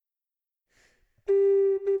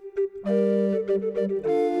Hi,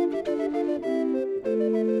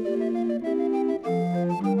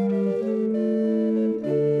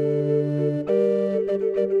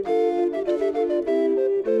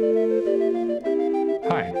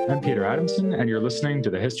 I'm Peter Adamson, and you're listening to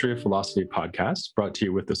the History of Philosophy podcast, brought to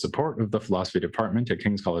you with the support of the Philosophy Department at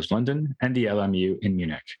King's College London and the LMU in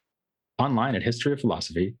Munich. Online at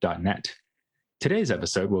historyofphilosophy.net. Today's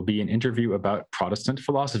episode will be an interview about Protestant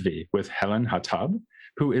philosophy with Helen Hattab,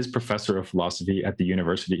 who is professor of philosophy at the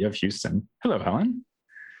University of Houston. Hello, Helen.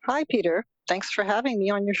 Hi, Peter. Thanks for having me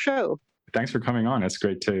on your show. Thanks for coming on. It's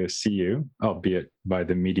great to see you, albeit by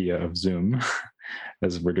the media of Zoom,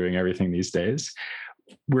 as we're doing everything these days.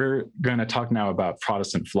 We're going to talk now about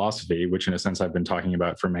Protestant philosophy, which in a sense I've been talking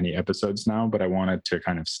about for many episodes now, but I wanted to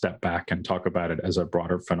kind of step back and talk about it as a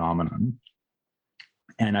broader phenomenon.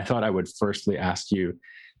 And I thought I would firstly ask you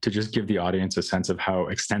to just give the audience a sense of how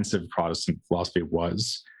extensive Protestant philosophy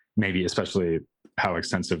was, maybe especially how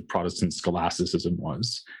extensive Protestant scholasticism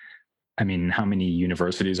was. I mean, how many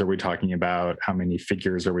universities are we talking about? How many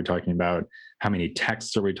figures are we talking about? How many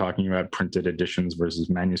texts are we talking about? Printed editions versus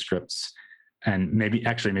manuscripts? And maybe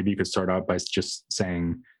you could start out by just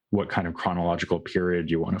saying what kind of chronological period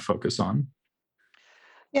you want to focus on.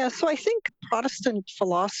 Yeah, so I think Protestant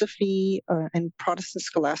philosophy and Protestant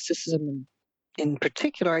scholasticism in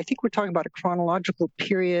particular, I think we're talking about a chronological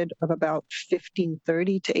period of about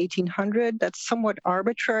 1530 to 1800. That's somewhat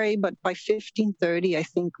arbitrary, but by 1530, I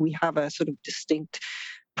think we have a sort of distinct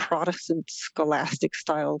Protestant scholastic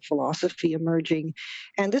style philosophy emerging.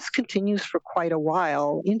 And this continues for quite a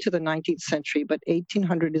while into the 19th century, but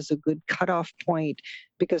 1800 is a good cutoff point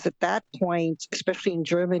because at that point, especially in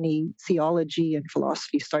Germany, theology and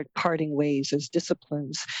philosophy start parting ways as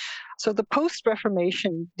disciplines. So the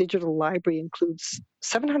post-Reformation digital library includes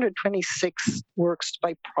 726 works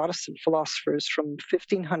by Protestant philosophers from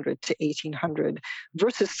 1500 to 1800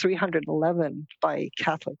 versus 311 by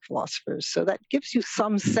Catholic philosophers. So that gives you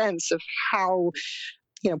some sense of how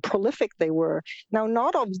prolific they were. Now,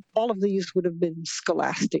 not all of these would have been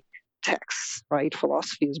scholastic texts, right?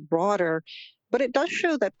 Philosophy is broader, but it does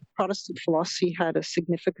show that Protestant philosophy had a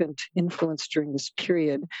significant influence during this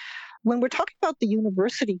period. When we're talking about the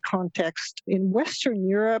university context, in Western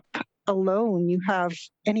Europe alone, you have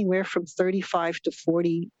anywhere from 35 to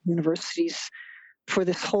 40 universities for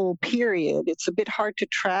this whole period. It's a bit hard to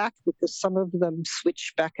track because some of them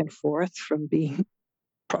switch back and forth from being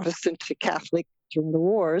Protestant to Catholic during the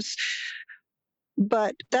wars.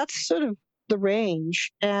 But that's sort of the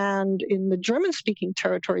range. And in the German-speaking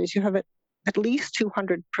territories, you have at least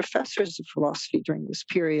 200 professors of philosophy during this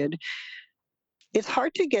period. It's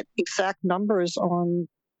hard to get exact numbers on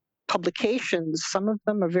publications. Some of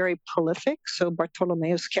them are very prolific. So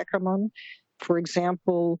Bartholomäus Keckermann, for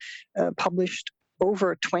example, published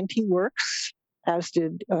over 20 works, as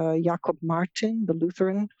did Jakob Martin, the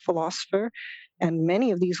Lutheran philosopher. And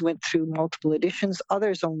many of these went through multiple editions.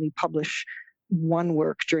 Others only publish one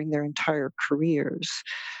work during their entire careers.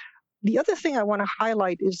 The other thing I want to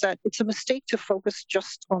highlight is that it's a mistake to focus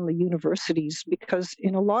just on the universities because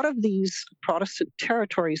in a lot of these Protestant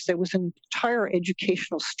territories, there was an entire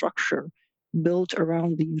educational structure built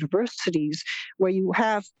around the universities where you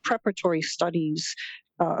have preparatory studies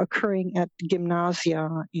occurring at gymnasia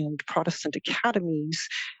and Protestant academies.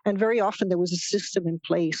 And very often there was a system in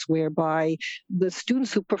place whereby the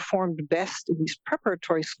students who performed best in these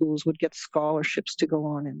preparatory schools would get scholarships to go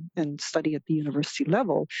on and study at the university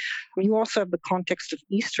level. You also have the context of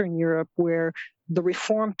Eastern Europe where the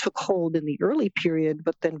reform took hold in the early period,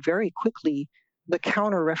 but then very quickly the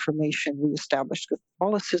Counter-Reformation reestablished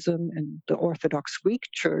Catholicism and the Orthodox Greek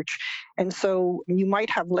Church. And so you might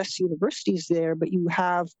have less universities there, but you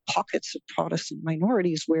have pockets of Protestant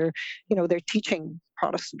minorities where, they're teaching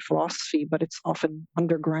Protestant philosophy, but it's often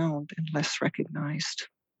underground and less recognized.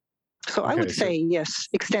 So I would say, yes,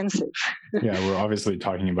 extensive. Yeah, we're obviously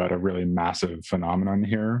talking about a really massive phenomenon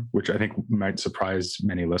here, which I think might surprise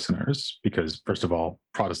many listeners because, first of all,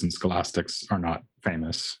 Protestant scholastics are not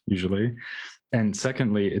famous usually. And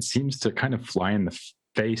secondly, it seems to kind of fly in the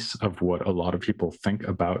face of what a lot of people think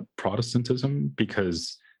about Protestantism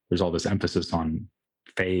because there's all this emphasis on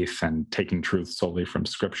faith and taking truth solely from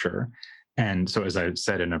scripture. And so, as I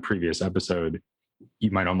said in a previous episode, you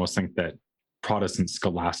might almost think that Protestant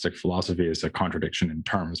scholastic philosophy is a contradiction in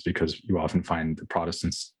terms because you often find the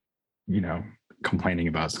Protestants, complaining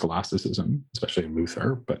about scholasticism, especially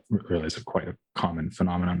Luther, but really it's quite a common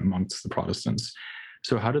phenomenon amongst the Protestants.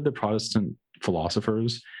 So how did the Protestant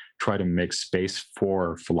philosophers try to make space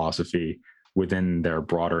for philosophy within their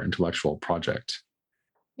broader intellectual project?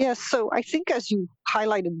 Yes, so I think as you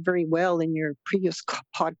highlighted very well in your previous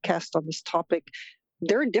podcast on this topic,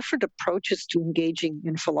 there are different approaches to engaging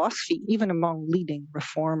in philosophy, even among leading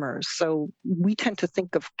reformers. So we tend to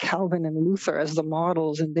think of Calvin and Luther as the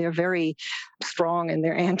models, and they're very strong in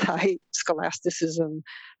their anti scholasticism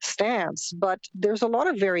stance. But there's a lot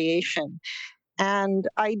of variation. And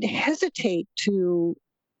I'd hesitate to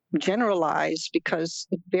generalize because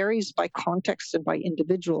it varies by context and by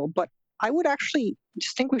individual. But I would actually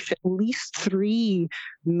distinguish at least three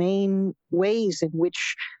main ways in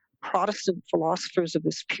which Protestant philosophers of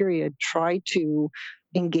this period try to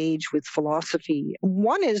engage with philosophy.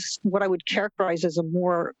 One is what I would characterize as a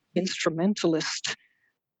more instrumentalist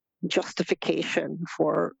justification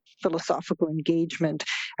for philosophical engagement.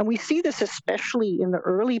 And we see this especially in the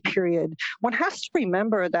early period. One has to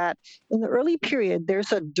remember that in the early period,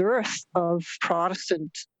 there's a dearth of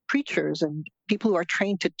Protestant preachers and people who are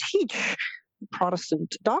trained to teach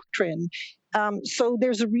Protestant doctrine. So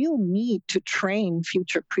there's a real need to train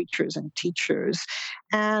future preachers and teachers.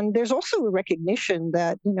 And there's also a recognition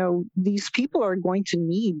that, these people are going to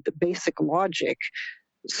need the basic logic.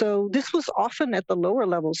 So this was often at the lower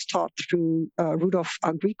levels taught through Rudolf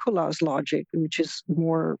Agricola's logic, which is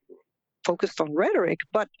more focused on rhetoric.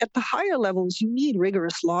 But at the higher levels, you need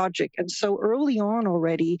rigorous logic. And so early on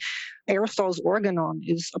already, Aristotle's Organon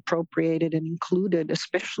is appropriated and included,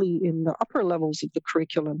 especially in the upper levels of the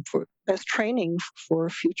curriculum as training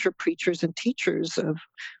for future preachers and teachers of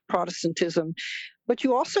Protestantism. But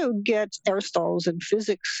you also get Aristotle's in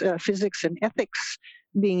physics and ethics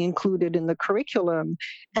being included in the curriculum.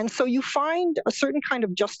 And so you find a certain kind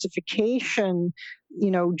of justification,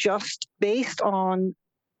 just based on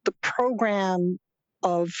the program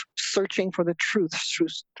of searching for the truth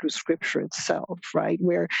through scripture itself, right?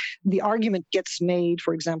 Where the argument gets made,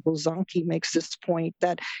 for example, Zanchi makes this point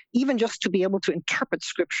that even just to be able to interpret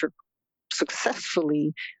scripture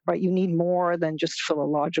successfully, right, you need more than just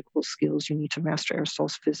philological skills. You need to master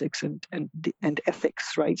Aristotle's physics and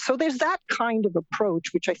ethics, right? So there's that kind of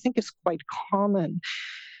approach, which I think is quite common.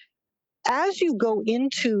 As you go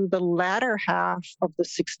into the latter half of the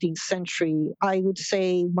 16th century, I would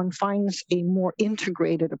say one finds a more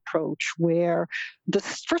integrated approach where,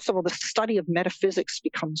 first of all, the study of metaphysics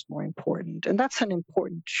becomes more important. And that's an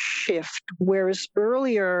important shift. Whereas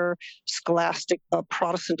earlier scholastic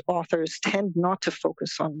Protestant authors tend not to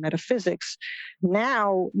focus on metaphysics,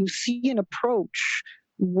 now you see an approach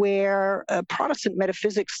where Protestant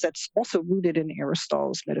metaphysics that's also rooted in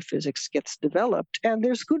Aristotle's metaphysics gets developed. And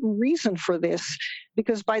there's good reason for this,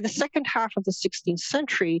 because by the second half of the 16th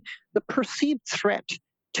century, the perceived threat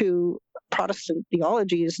to Protestant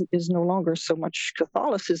theology is no longer so much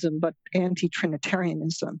Catholicism, but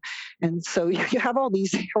anti-Trinitarianism. And so you have all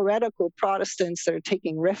these heretical Protestants that are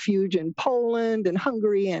taking refuge in Poland and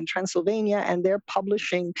Hungary and Transylvania, and they're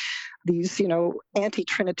publishing these,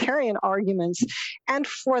 anti-Trinitarian arguments. And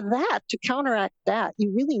for that, to counteract that,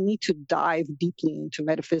 you really need to dive deeply into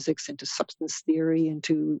metaphysics, into substance theory,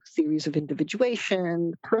 into theories of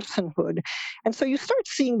individuation, personhood. And so you start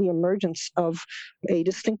seeing the emergence of a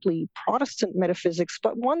distinctly Protestant metaphysics,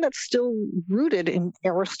 but one that's still rooted in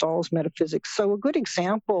Aristotle's metaphysics. So a good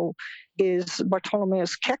example is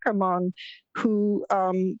Bartholomeus Keckermann, who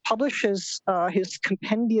publishes his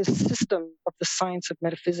compendious system of the science of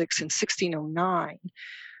metaphysics in 1609.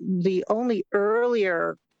 The only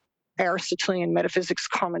earlier Aristotelian metaphysics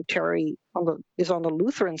commentary is on the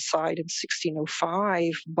Lutheran side in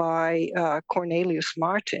 1605 by Cornelius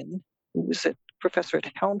Martin, who was a professor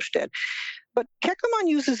at Helmstedt. But Keckermann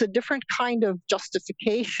uses a different kind of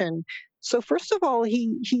justification. So first of all,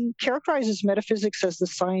 he characterizes metaphysics as the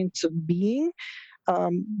science of being,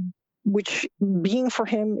 which being for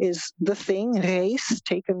him is the thing, res,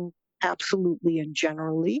 taken absolutely and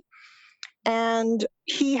generally. And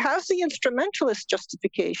he has the instrumentalist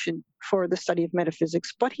justification for the study of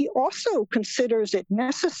metaphysics, but he also considers it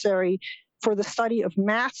necessary for the study of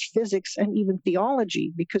math, physics, and even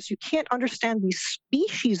theology, because you can't understand these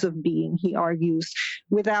species of being, he argues,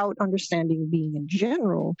 without understanding being in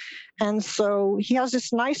general. And so he has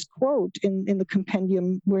this nice quote in the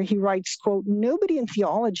compendium where he writes, quote, "Nobody in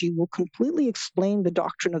theology will completely explain the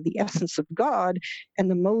doctrine of the essence of God and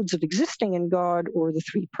the modes of existing in God or the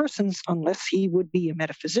three persons unless he would be a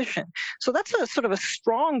metaphysician." So that's a sort of a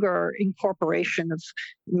stronger incorporation of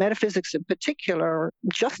metaphysics in particular,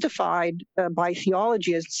 justified by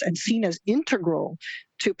theology and seen as integral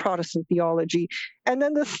to Protestant theology. And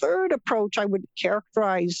then the third approach I would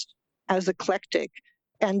characterize as eclectic.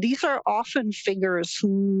 And these are often figures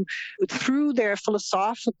who, through their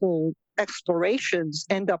philosophical explorations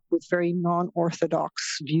end up with very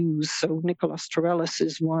non-orthodox views. So Nicolas Torrellas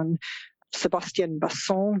is one. Sébastien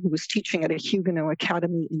Basson, who was teaching at a Huguenot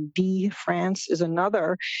academy in Die, France, is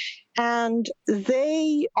another. And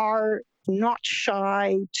they are not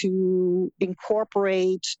shy to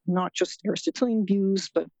incorporate not just Aristotelian views,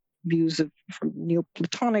 but views from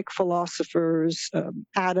Neoplatonic philosophers,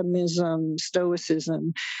 atomism,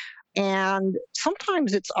 Stoicism. And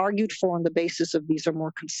sometimes it's argued for on the basis of these are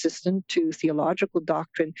more consistent to theological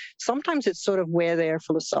doctrine. Sometimes it's sort of where their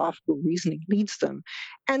philosophical reasoning leads them.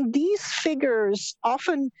 And these figures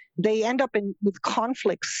often they end up with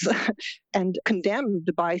conflicts and condemned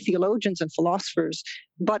by theologians and philosophers,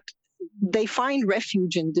 but they find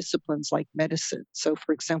refuge in disciplines like medicine. So,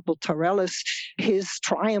 for example, Torrellas, his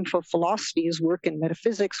Triumph of Philosophy, his work in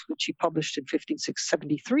metaphysics, which he published in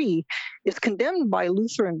 1573, is condemned by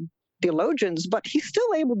Lutheran theologians, but he's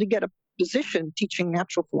still able to get a position teaching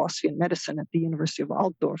natural philosophy and medicine at the University of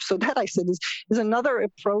Altdorf. So that, I said, is another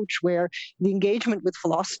approach where the engagement with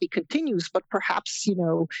philosophy continues, but perhaps,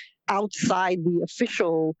 outside the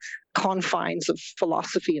official confines of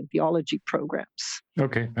philosophy and theology programs.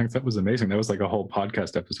 Okay, thanks. That was amazing. That was like a whole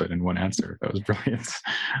podcast episode in one answer. That was brilliant.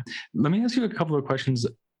 Let me ask you a couple of questions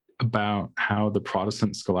about how the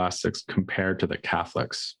Protestant scholastics compare to the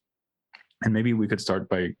Catholics. And maybe we could start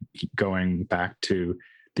by going back to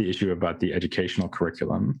the issue about the educational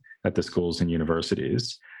curriculum at the schools and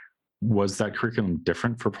universities. Was that curriculum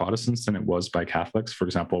different for Protestants than it was by Catholics? For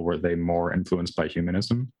example, were they more influenced by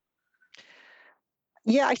humanism?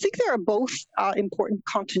 Yeah, I think there are both important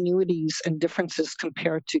continuities and differences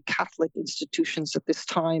compared to Catholic institutions at this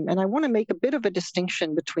time. And I want to make a bit of a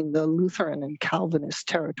distinction between the Lutheran and Calvinist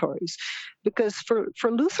territories, because for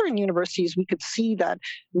Lutheran universities, we could see that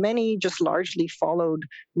many just largely followed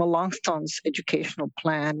Melanchthon's educational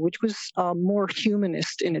plan, which was more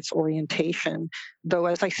humanist in its orientation, though,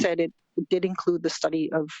 as I said, it did include the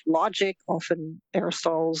study of logic, often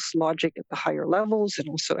Aristotle's logic at the higher levels, and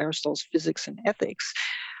also Aristotle's physics and ethics.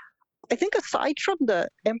 I think aside from the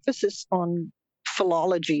emphasis on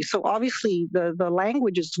philology, so obviously the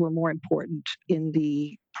languages were more important in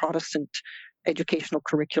the Protestant educational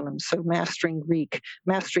curriculum. So mastering Greek,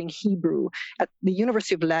 mastering Hebrew. At the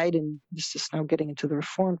University of Leiden, this is now getting into the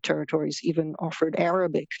Reformed territories, even offered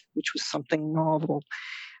Arabic, which was something novel.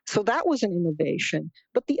 So that was an innovation.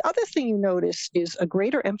 But the other thing you notice is a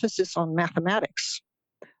greater emphasis on mathematics.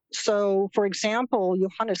 So, for example,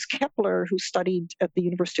 Johannes Kepler, who studied at the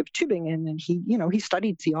University of Tübingen, and he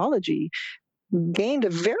studied theology, gained a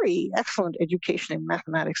very excellent education in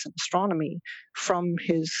mathematics and astronomy from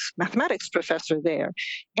his mathematics professor there.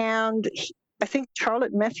 And I think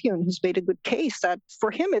Charlotte Methuen has made a good case that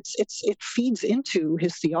for him it feeds into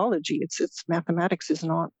his theology. It's mathematics is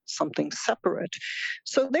not something separate.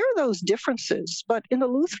 So there are those differences, but in the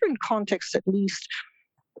Lutheran context, at least,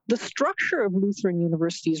 the structure of Lutheran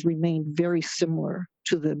universities remained very similar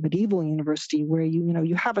to the medieval university, where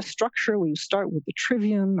you have a structure where you start with the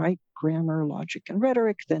trivium, right? Grammar, logic, and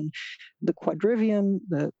rhetoric, then the quadrivium,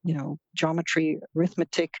 the geometry,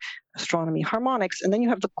 arithmetic, astronomy, harmonics, and then you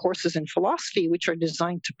have the courses in philosophy, which are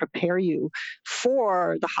designed to prepare you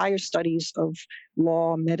for the higher studies of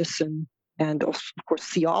law, medicine, and of course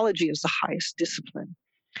theology as the highest discipline.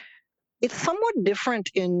 It's somewhat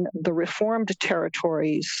different in the Reformed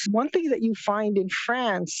territories. One thing that you find in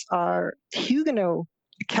France are Huguenot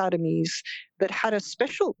academies that had a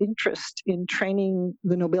special interest in training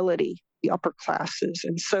the nobility, the upper classes.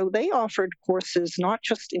 And so they offered courses not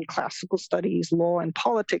just in classical studies, law, and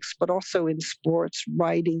politics, but also in sports,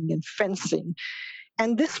 riding, and fencing.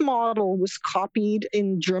 And this model was copied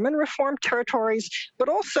in German Reformed territories, but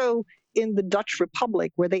also in the Dutch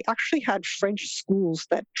Republic, where they actually had French schools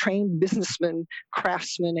that trained businessmen,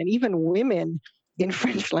 craftsmen, and even women in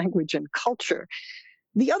French language and culture.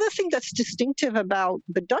 The other thing that's distinctive about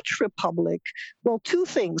the Dutch Republic, well, two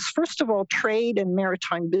things. First of all, trade and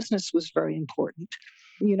maritime business was very important.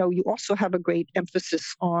 You also have a great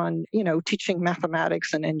emphasis on, teaching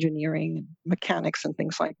mathematics and engineering and mechanics and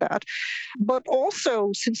things like that. But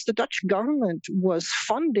also, since the Dutch government was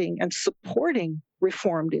funding and supporting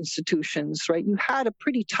Reformed institutions, right, you had a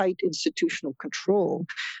pretty tight institutional control.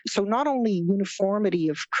 So not only uniformity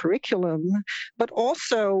of curriculum, but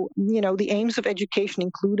also, the aims of education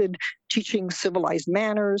included teaching civilized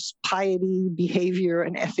manners, piety, behavior,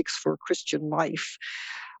 and ethics for Christian life.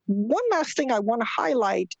 One last thing I want to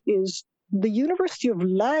highlight is the University of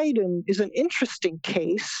Leiden is an interesting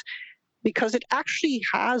case because it actually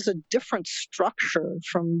has a different structure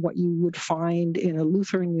from what you would find in a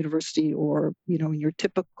Lutheran university or, in your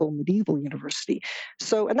typical medieval university.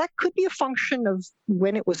 So, and that could be a function of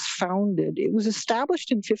when it was founded. It was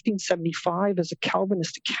established in 1575 as a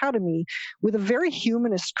Calvinist academy with a very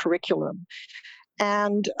humanist curriculum.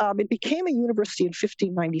 And it became a university in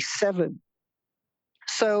 1597.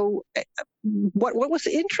 So what was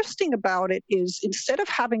interesting about it is instead of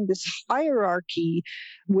having this hierarchy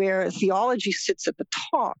where theology sits at the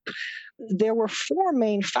top, there were four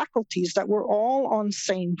main faculties that were all on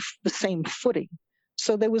the same footing.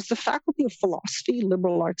 So there was the faculty of philosophy,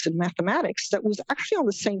 liberal arts, and mathematics that was actually on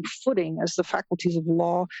the same footing as the faculties of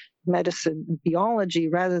law, medicine, and theology,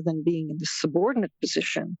 rather than being in the subordinate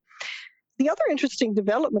position. The other interesting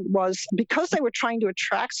development was because they were trying to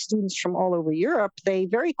attract students from all over Europe, they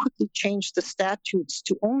very quickly changed the statutes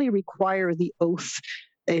to only require the oath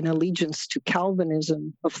in allegiance to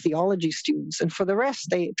Calvinism of theology students. And for the rest,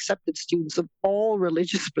 they accepted students of all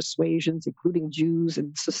religious persuasions, including Jews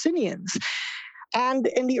and Socinians. And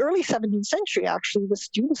in the early 17th century, actually, the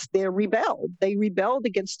students there rebelled. They rebelled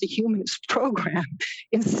against the humanist program,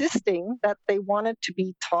 insisting that they wanted to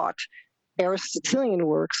be taught Aristotelian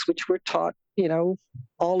works, which were taught,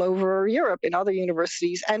 all over Europe in other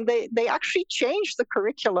universities. And they actually changed the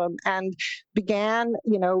curriculum and began,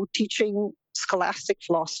 teaching scholastic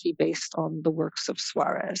philosophy based on the works of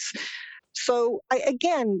Suarez. So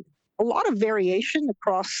again, a lot of variation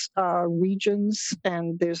across regions,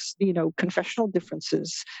 and there's, confessional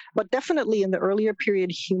differences. But definitely in the earlier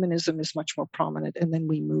period, humanism is much more prominent, and then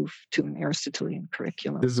we move to an Aristotelian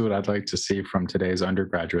curriculum. This is what I'd like to see from today's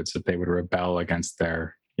undergraduates, that they would rebel against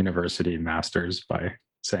their university masters by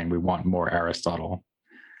saying we want more Aristotle.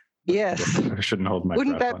 Yes. I shouldn't hold my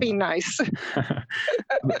Wouldn't breath that be nice?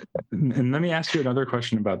 And let me ask you another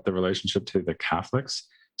question about the relationship to the Catholics.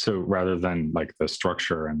 So rather than like the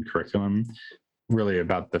structure and curriculum, really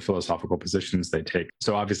about the philosophical positions they take.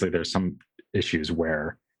 So obviously there's some issues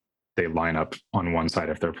where they line up on one side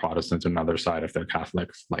if they're Protestant, another side if they're Catholic,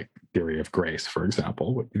 like theory of grace, for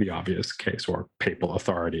example, would be the obvious case, or papal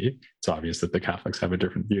authority. It's obvious that the Catholics have a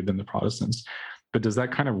different view than the Protestants. But does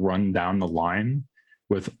that kind of run down the line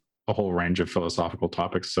with a whole range of philosophical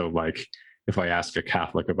topics? So like if I ask a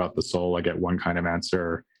Catholic about the soul, I get one kind of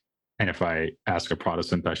answer. And if I ask a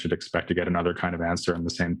Protestant, I should expect to get another kind of answer, and the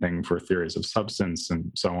same thing for theories of substance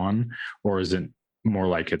and so on? Or is it more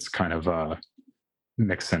like it's kind of a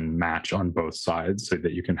mix and match on both sides, so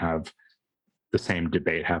that you can have the same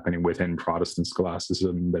debate happening within Protestant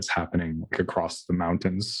scholasticism that's happening across the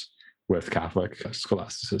mountains with Catholic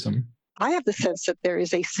scholasticism? I have the sense that there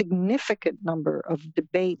is a significant number of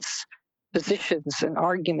debates, positions, and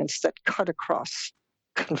arguments that cut across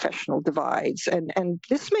confessional divides. And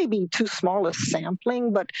this may be too small a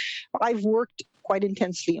sampling, but I've worked quite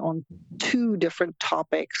intensely on two different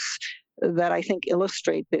topics that I think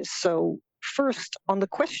illustrate this. So first, on the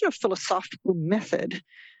question of philosophical method,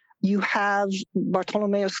 you have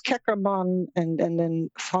Bartholomeus Keckerman and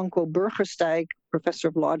then Franco Burgersteig, professor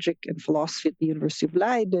of logic and philosophy at the University of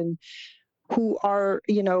Leiden, who are,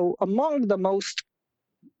 among the most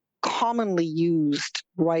commonly used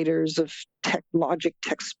writers of logic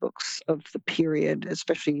textbooks of the period,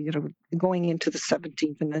 especially, going into the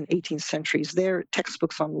 17th and then 18th centuries. Their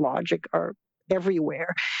textbooks on logic are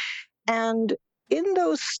everywhere. And in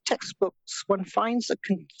those textbooks, one finds a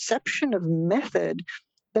conception of method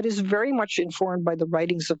that is very much informed by the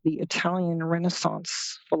writings of the Italian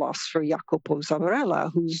Renaissance philosopher Jacopo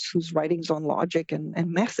Zabarella, whose writings on logic and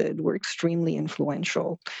method were extremely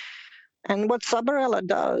influential. And what Zabarella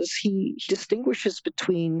does, he distinguishes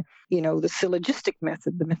between, the syllogistic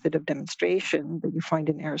method, the method of demonstration that you find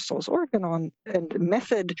in Aristotle's Organon, and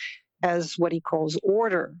method as what he calls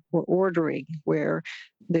order or ordering, where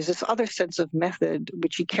there's this other sense of method,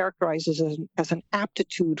 which he characterizes as an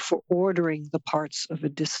aptitude for ordering the parts of a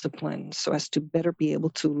discipline so as to better be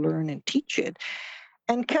able to learn and teach it.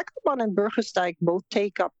 And Keckerman and Burgersteig both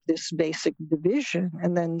take up this basic division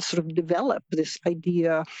and then sort of develop this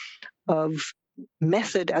idea of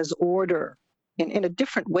method as order in a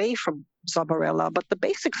different way from Zabarella, but the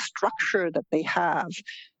basic structure that they have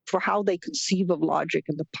for how they conceive of logic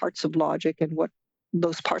and the parts of logic and what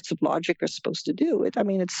those parts of logic are supposed to do.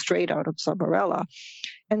 It's straight out of Zabarella.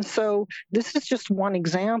 And so this is just one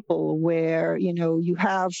example where, you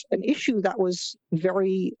have an issue that was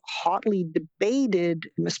very hotly debated,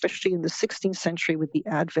 especially in the 16th century with the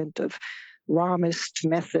advent of Ramist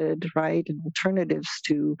method, right, and alternatives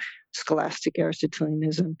to scholastic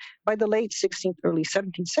Aristotelianism. By the late 16th, early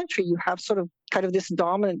 17th century, you have sort of kind of this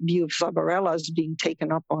dominant view of Zabarella as being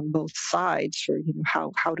taken up on both sides for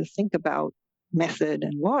how to think about method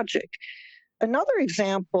and logic. Another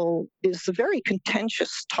example is the very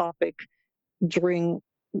contentious topic during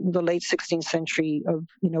the late 16th century of,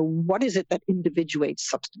 what is it that individuates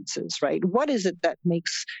substances, right? What is it that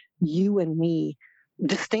makes you and me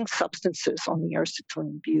distinct substances on the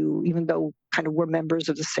Aristotelian view, even though kind of we're members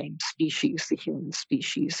of the same species, the human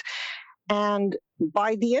species? And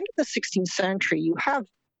by the end of the 16th century, you have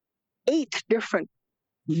 8 different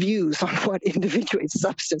views on what individuates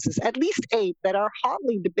substances, at least 8 that are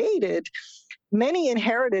hotly debated, many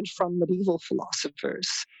inherited from medieval philosophers.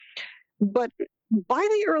 But by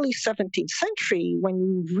the early 17th century, when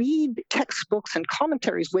you read textbooks and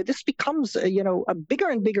commentaries where this becomes, a bigger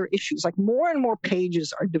and bigger issue, like more and more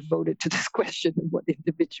pages are devoted to this question of what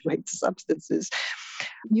individuates substances,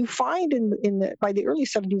 you find by the early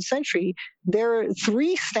 17th century, there are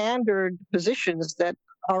 3 standard positions that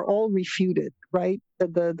are all refuted, right?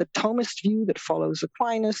 The Thomist view that follows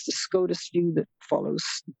Aquinas, the Scotist view that follows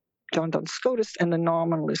John Duns Scotus, and the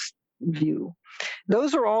nominalist view.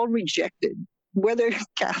 Those are all rejected. Whether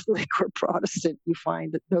Catholic or Protestant, you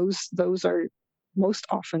find that those are most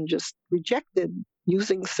often just rejected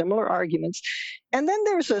using similar arguments. And then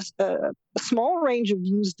there's a small range of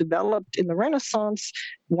views developed in the Renaissance.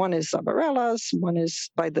 One is Zabarella's, one is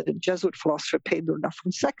by the Jesuit philosopher Pedro da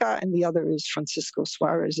Fonseca, and the other is Francisco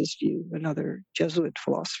Suarez's view, another Jesuit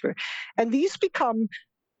philosopher. And these become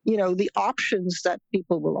the options that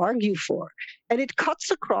people will argue for. And it cuts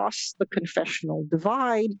across the confessional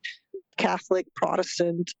divide, Catholic,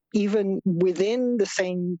 Protestant, even within the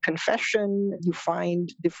same confession, you find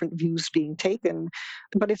different views being taken,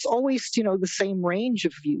 but it's always, the same range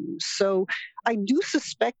of views. So I do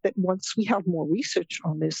suspect that once we have more research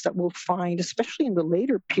on this, that we'll find, especially in the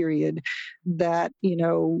later period, that,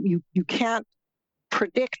 you can't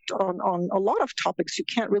predict on a lot of topics, you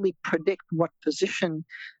can't really predict what position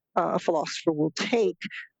a philosopher will take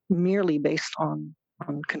merely based on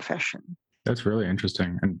confession. That's really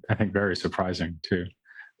interesting, and I think very surprising too.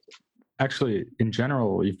 Actually, in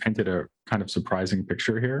general, you've painted a kind of surprising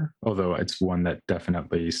picture here, although it's one that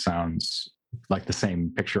definitely sounds like the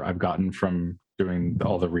same picture I've gotten from doing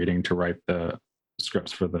all the reading to write the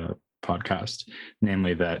scripts for the podcast,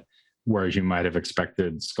 namely that whereas you might have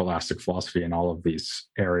expected scholastic philosophy in all of these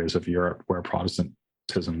areas of Europe where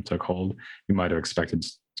Protestantism took hold, you might have expected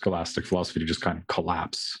scholastic philosophy to just kind of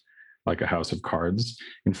collapse like a house of cards.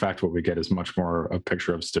 In fact, what we get is much more a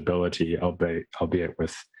picture of stability, albeit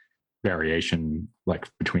with variation, like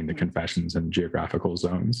between the confessions and geographical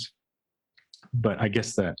zones. But I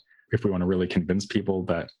guess that if we want to really convince people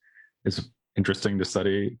that it's interesting to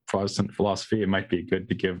study Protestant philosophy, it might be good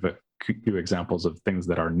to give a few examples of things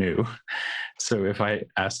that are new. So if I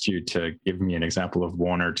asked you to give me an example of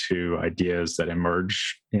 1 or 2 ideas that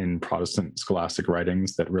emerge in Protestant scholastic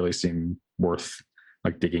writings that really seem worth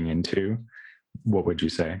like digging into, what would you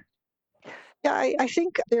say? Yeah, I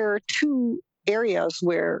think there are 2 areas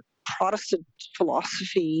where Protestant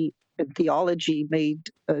philosophy and theology made,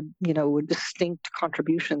 distinct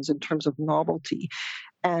contributions in terms of novelty.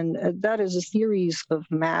 And that is the theories of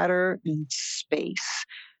matter and space.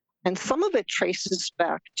 And some of it traces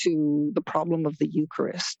back to the problem of the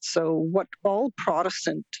Eucharist. So what all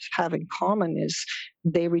Protestants have in common is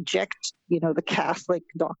they reject, the Catholic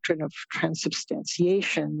doctrine of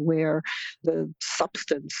transubstantiation, where the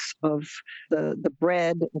substance of the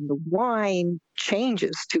bread and the wine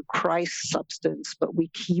changes to Christ's substance, but we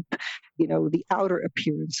keep, the outer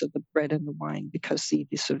appearance of the bread and the wine because the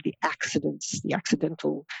sort of the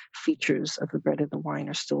accidental features of the bread and the wine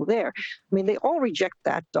are still there. I mean, they all reject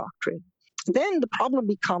that doctrine. Then the problem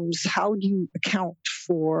becomes, how do you account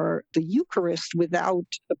for the Eucharist without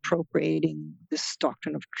appropriating this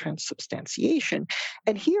doctrine of transubstantiation?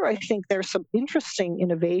 And here I think there's some interesting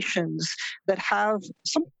innovations that have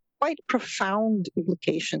some quite profound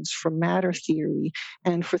implications for matter theory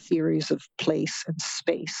and for theories of place and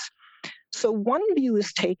space. So one view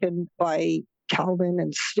is taken by Calvin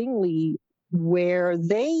and Zwingli, where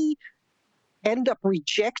they end up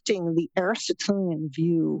rejecting the Aristotelian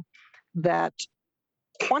view that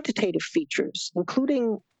quantitative features,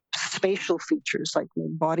 including spatial features like the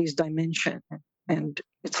body's dimension and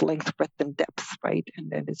its length, breadth, and depth, right,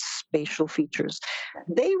 and its spatial features,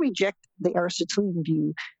 they reject the Aristotelian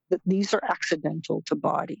view that these are accidental to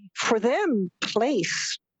body. For them,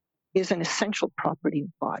 place is an essential property of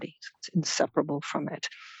body. It's inseparable from it.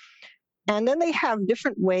 And then they have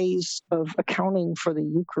different ways of accounting for the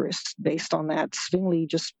Eucharist based on that. Zwingli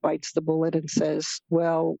just bites the bullet and says,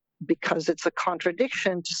 well, because it's a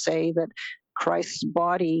contradiction to say that Christ's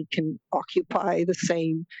body can occupy the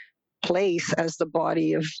same place as the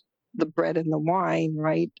body of the bread and the wine,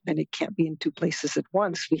 right? And it can't be in two places at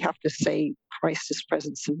once. We have to say Christ is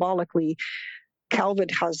present symbolically. Calvin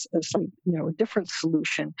has a different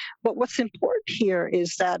solution. But what's important here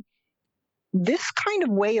is that this kind of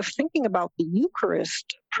way of thinking about the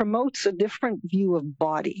Eucharist promotes a different view of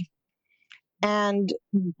body. And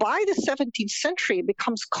by the 17th century, it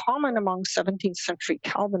becomes common among 17th century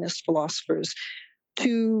Calvinist philosophers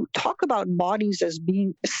to talk about bodies as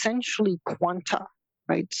being essentially quanta,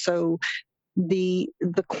 right? So the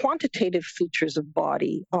quantitative features of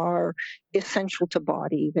body are essential to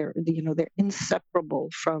body. They're inseparable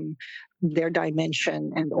from their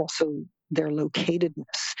dimension and also their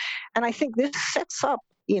locatedness. And I think this sets up,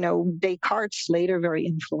 Descartes' later very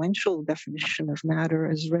influential definition of matter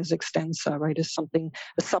as res extensa, right, as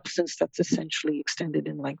a substance that's essentially extended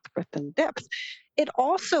in length, breadth, and depth. It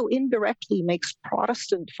also indirectly makes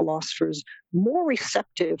Protestant philosophers more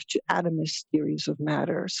receptive to atomist theories of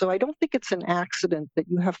matter. So I don't think it's an accident that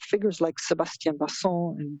you have figures like Sébastien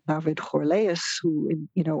Basson and David Jorleas, who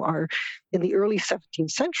are in the early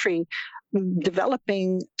 17th century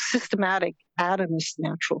developing systematic atomist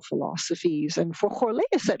natural philosophies. And for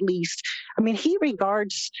Jorleas, at least, he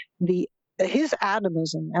regards his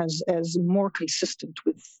atomism as more consistent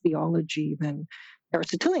with theology than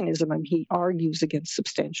Aristotelianism. And he argues against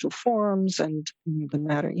substantial forms and the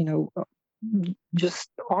matter, just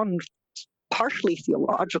on partially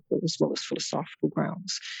theological as well as philosophical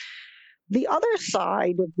grounds. The other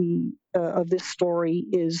side of this story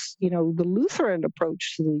is, the Lutheran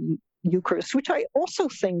approach to the Eucharist, which I also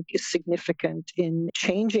think is significant in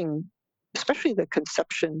changing, especially the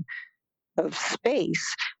conception of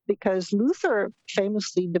space, because Luther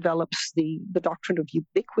famously develops the doctrine of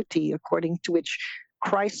ubiquity, according to which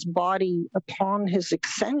Christ's body, upon his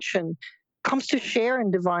ascension, comes to share in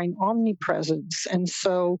divine omnipresence. And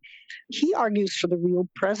so he argues for the real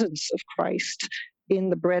presence of Christ in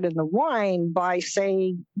the bread and the wine by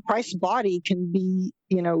saying Christ's body can be,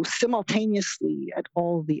 simultaneously at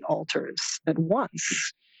all the altars at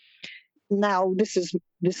once. Now, this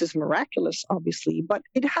is miraculous, obviously, but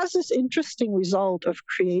it has this interesting result of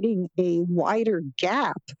creating a wider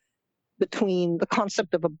gap between the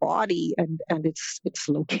concept of a body and its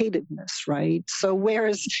locatedness, right? So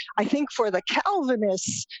whereas I think for the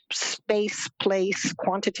Calvinists, space, place,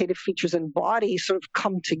 quantitative features, and body sort of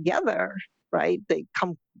come together, right? They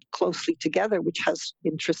come closely together, which has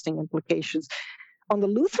interesting implications. On the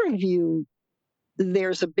Lutheran view,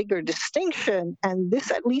 there's a bigger distinction, and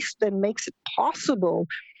this at least then makes it possible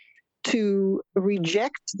to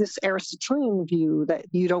reject this Aristotelian view that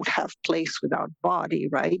you don't have place without body,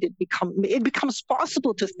 right? It becomes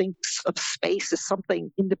possible to think of space as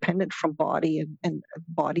something independent from body and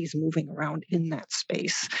bodies moving around in that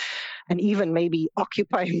space, and even maybe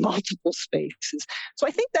occupying multiple spaces. So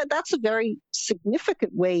I think that that's a very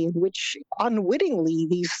significant way in which unwittingly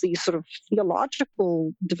these sort of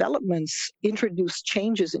theological developments introduce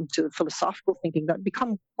changes into philosophical thinking that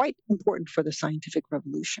become quite important for the scientific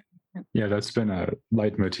revolution. Yeah, that's been a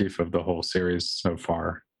leitmotif of the whole series so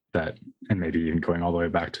far, and maybe even going all the way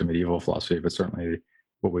back to medieval philosophy, but certainly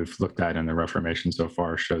what we've looked at in the Reformation so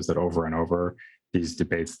far shows that over and over, these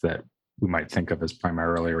debates that we might think of as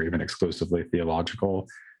primarily or even exclusively theological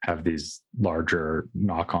have these larger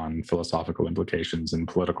knock-on philosophical implications in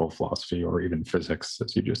political philosophy or even physics,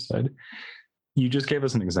 as you just said. You just gave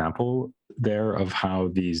us an example there of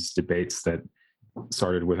how these debates that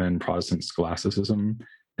started within Protestant scholasticism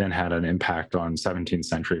then had an impact on 17th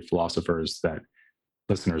century philosophers that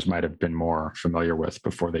listeners might have been more familiar with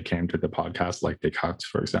before they came to the podcast, like Descartes,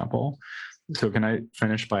 for example. So can I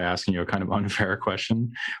finish by asking you a kind of unfair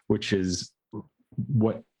question, which is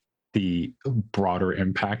what the broader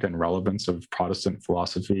impact and relevance of Protestant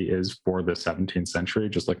philosophy is for the 17th century,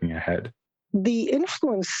 just looking ahead? The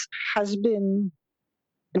influence has been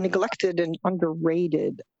neglected and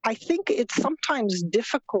underrated. I think it's sometimes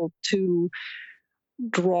difficult to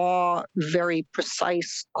draw very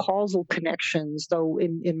precise causal connections, though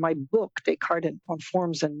in my book, Descartes on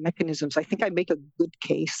Forms and Mechanisms, I think I make a good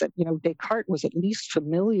case that, Descartes was at least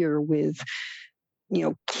familiar with,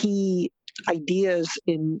 key ideas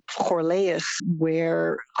in Jorleas,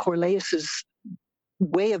 where Jorleas's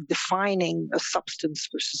way of defining a substance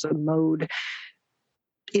versus a mode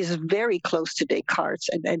is very close to Descartes.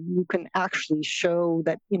 And you can actually show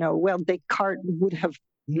that, Descartes would have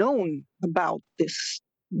known about this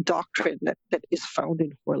doctrine that is found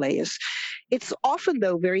in Horlaeus. It's often,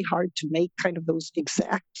 though, very hard to make kind of those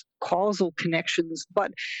exact causal connections.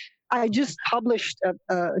 But I just published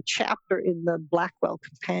a chapter in the Blackwell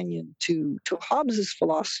Companion to Hobbes's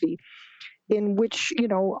philosophy, in which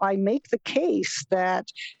I make the case that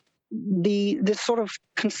this sort of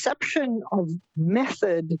conception of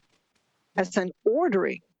method as an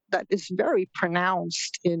ordering that is very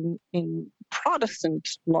pronounced in Protestant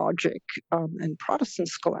logic and Protestant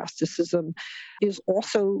scholasticism is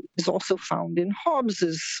also found in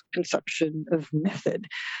Hobbes's conception of method.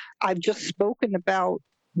 I've just spoken about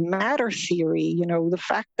matter theory, the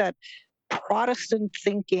fact that Protestant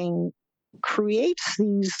thinking creates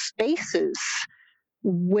these spaces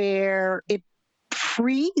where it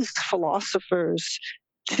frees philosophers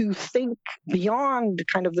to think beyond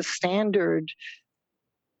kind of the standard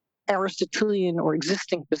Aristotelian or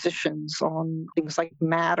existing positions on things like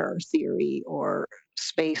matter theory or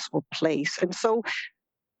space or place. And so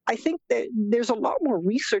I think that there's a lot more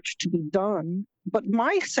research to be done, but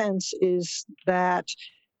my sense is that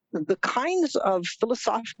the kinds of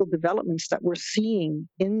philosophical developments that we're seeing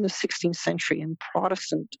in the 16th century in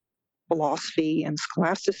Protestant philosophy and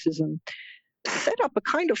scholasticism set up a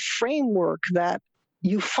kind of framework that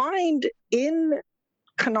you find in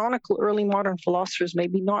canonical early modern philosophers,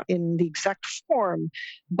 maybe not in the exact form,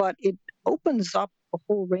 but it opens up a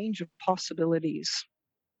whole range of possibilities.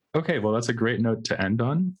 Okay, well, that's a great note to end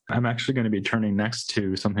on. I'm actually going to be turning next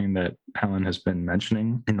to something that Helen has been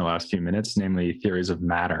mentioning in the last few minutes, namely theories of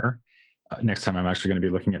matter. Next time, I'm actually going to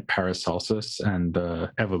be looking at Paracelsus and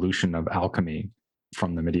the evolution of alchemy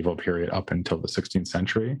from the medieval period up until the 16th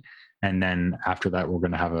century. And then after that, we're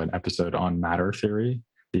going to have an episode on matter theory,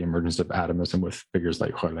 the emergence of atomism with figures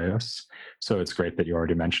like Horlaeus. So it's great that you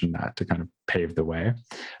already mentioned that to kind of pave the way.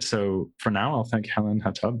 So for now, I'll thank Helen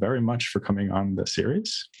Hattab very much for coming on the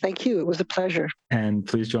series. Thank you. It was a pleasure. And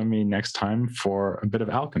please join me next time for a bit of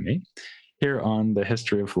alchemy here on the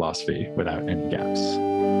History of Philosophy Without Any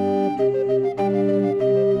Gaps.